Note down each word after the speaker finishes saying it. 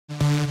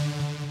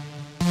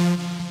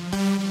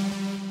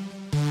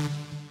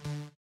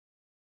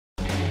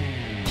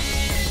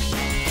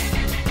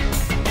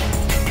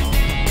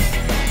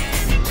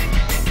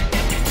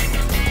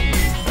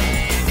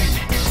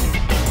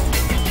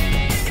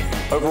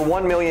Over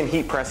 1 million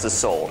heat presses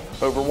sold,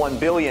 over 1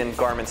 billion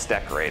garments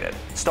decorated.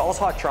 Stahls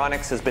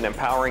Hotronix has been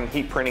empowering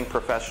heat printing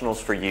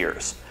professionals for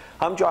years.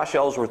 I'm Josh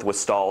Ellsworth with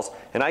Stahls,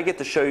 and I get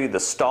to show you the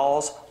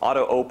Stahls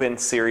Auto Open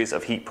series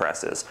of heat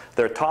presses.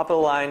 They're a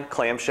top-of-the-line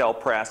clamshell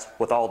press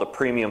with all the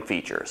premium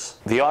features.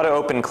 The Auto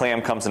Open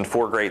Clam comes in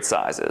 4 great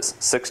sizes: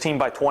 16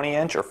 by 20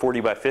 inch or 40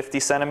 by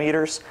 50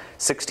 centimeters,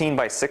 16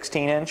 by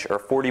 16 inch or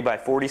 40 by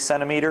 40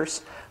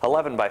 centimeters,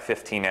 11 by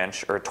 15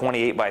 inch or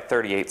 28 by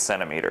 38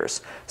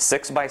 centimeters,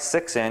 6 by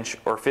 6 inch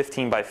or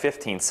 15 by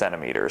 15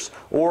 centimeters,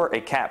 or a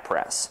cap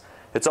press.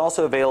 It's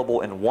also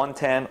available in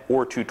 110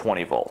 or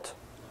 220 volt.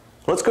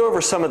 Let's go over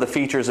some of the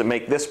features that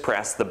make this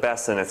press the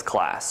best in its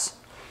class.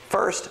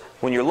 First,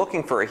 when you're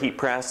looking for a heat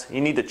press,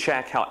 you need to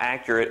check how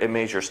accurate it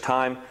measures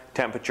time,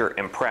 temperature,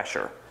 and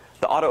pressure.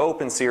 The Auto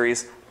Open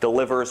series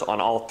delivers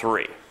on all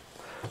 3.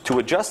 To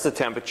adjust the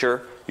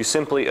temperature, you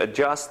simply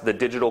adjust the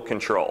digital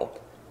control,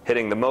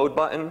 hitting the mode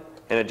button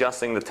and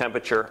adjusting the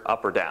temperature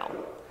up or down.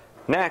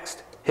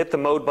 Next, hit the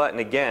mode button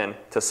again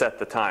to set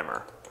the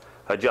timer,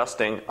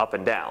 adjusting up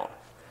and down.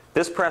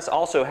 This press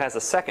also has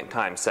a second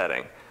time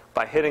setting.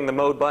 By hitting the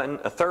mode button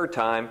a 3rd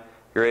time,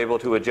 you're able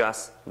to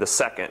adjust the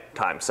second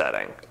time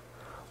setting.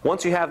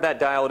 Once you have that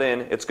dialed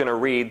in, it's going to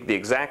read the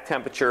exact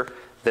temperature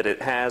that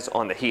it has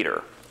on the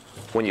heater.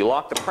 When you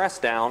lock the press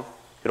down,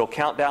 it'll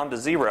count down to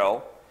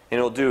 0, and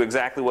it'll do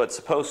exactly what it's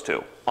supposed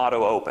to: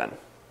 auto open.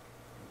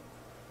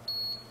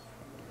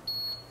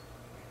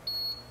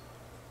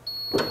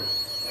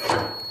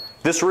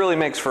 This really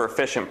makes for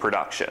efficient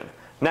production.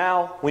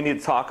 Now we need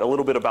to talk a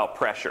little bit about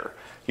pressure.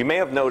 You may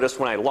have noticed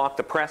when I lock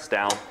the press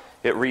down,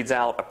 it reads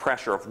out a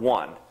pressure of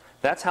 1.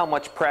 That's how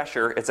much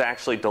pressure it's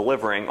actually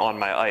delivering on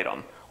my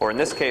item. Or in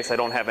this case, I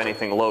don't have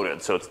anything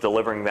loaded, so it's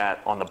delivering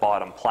that on the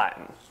bottom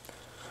platen.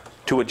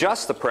 To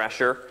adjust the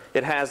pressure,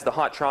 it has the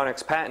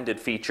Hotronix patented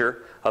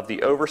feature of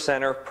the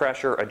over-center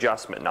pressure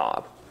adjustment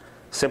knob.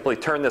 Simply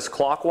turn this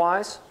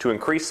clockwise to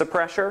increase the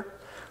pressure,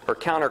 or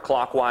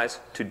counterclockwise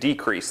to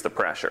decrease the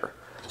pressure.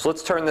 So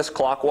let's turn this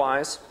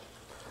clockwise,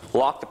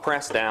 lock the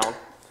press down.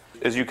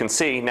 As you can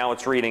see, now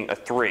it's reading a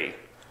 3.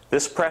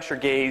 This pressure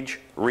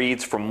gauge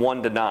reads from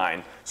 1 to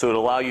 9, so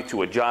it'll allow you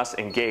to adjust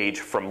and gauge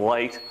from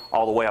light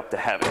all the way up to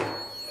heavy.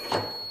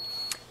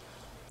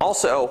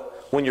 Also,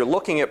 when you're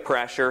looking at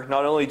pressure,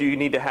 not only do you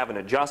need to have an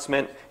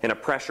adjustment and a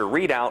pressure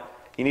readout,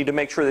 you need to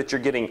make sure that you're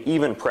getting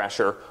even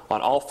pressure on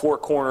all 4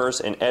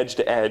 corners and edge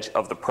to edge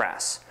of the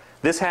press.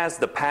 This has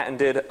the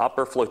patented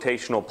upper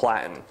flotational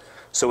platen,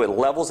 so it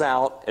levels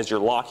out as you're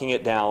locking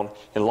it down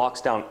and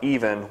locks down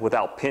even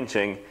without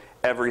pinching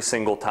every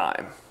single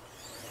time.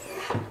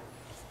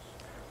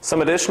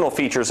 Some additional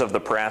features of the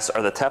press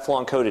are the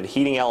Teflon coated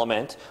heating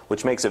element,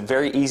 which makes it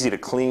very easy to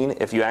clean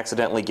if you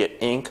accidentally get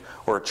ink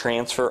or a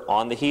transfer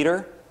on the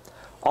heater.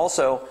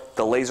 Also,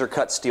 the laser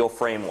cut steel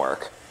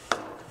framework,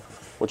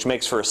 which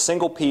makes for a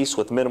single piece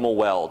with minimal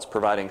welds,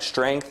 providing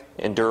strength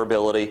and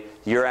durability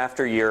year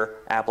after year,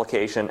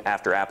 application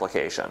after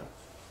application.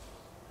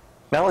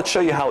 Now let's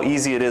show you how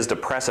easy it is to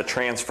press a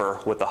transfer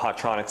with the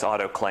Hotronix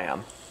Auto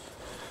Clam.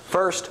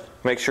 First,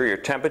 make sure your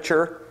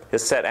temperature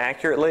is set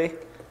accurately,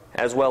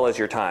 as well as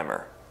your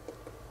timer.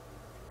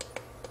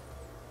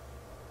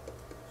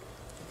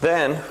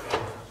 Then,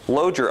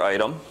 load your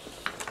item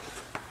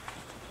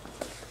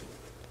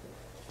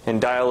and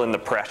dial in the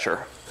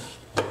pressure.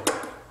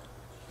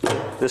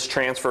 This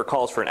transfer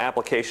calls for an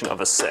application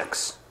of a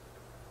 6,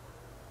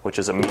 which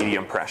is a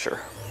medium pressure.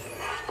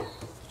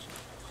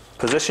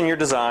 Position your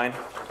design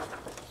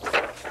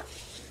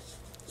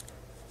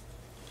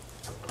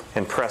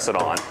and press it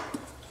on.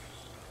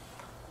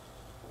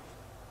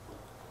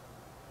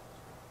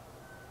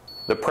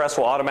 The press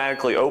will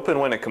automatically open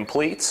when it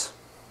completes,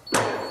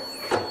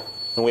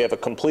 and we have a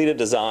completed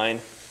design,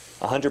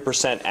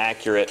 100%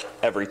 accurate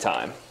every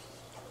time.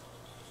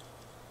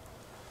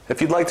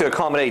 If you'd like to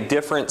accommodate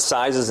different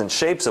sizes and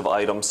shapes of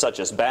items such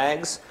as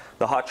bags,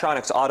 the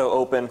Hotronix Auto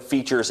Open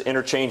features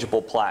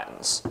interchangeable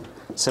platens.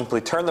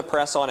 Simply turn the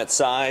press on its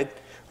side,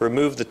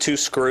 remove the 2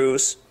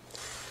 screws,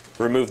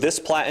 remove this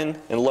platen,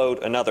 and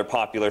load another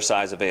popular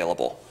size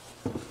available.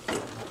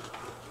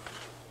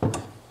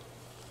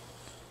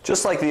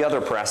 Just like the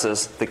other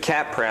presses, the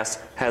cap press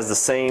has the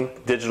same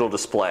digital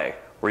display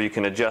where you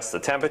can adjust the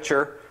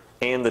temperature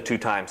and the 2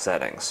 time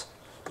settings.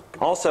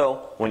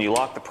 Also, when you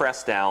lock the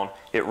press down,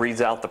 it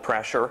reads out the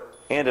pressure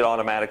and it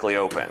automatically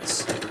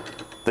opens.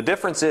 The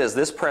difference is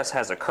this press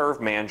has a curved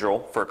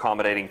mandrel for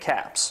accommodating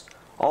caps.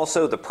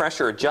 Also, the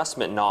pressure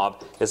adjustment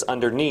knob is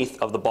underneath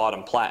of the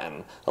bottom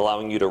platen,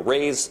 allowing you to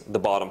raise the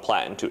bottom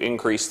platen to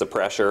increase the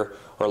pressure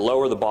or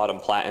lower the bottom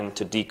platen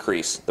to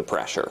decrease the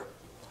pressure.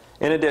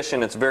 In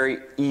addition, it's very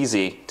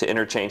easy to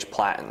interchange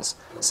platens.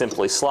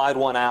 Simply slide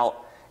one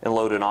out and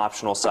load an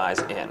optional size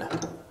in.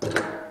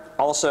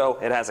 Also,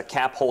 it has a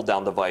cap hold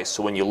down device,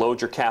 so when you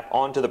load your cap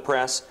onto the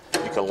press,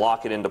 you can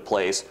lock it into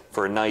place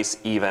for a nice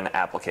even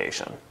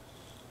application.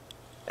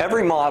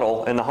 Every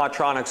model in the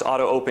Hotronix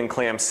Auto Open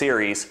Clam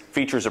series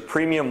features a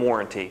premium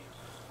warranty.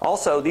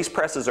 Also, these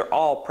presses are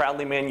all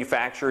proudly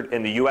manufactured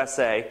in the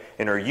USA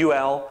and are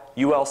UL,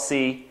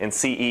 ULC, and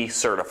CE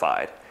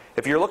certified.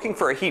 If you're looking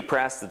for a heat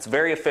press that's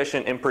very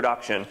efficient in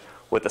production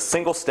with a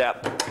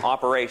single-step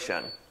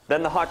operation,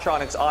 then the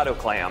Hotronix Auto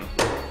Clam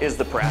is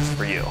the press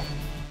for you.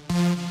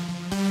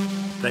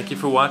 Thank you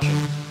for watching.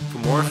 For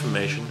more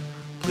information,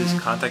 please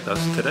contact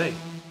us today.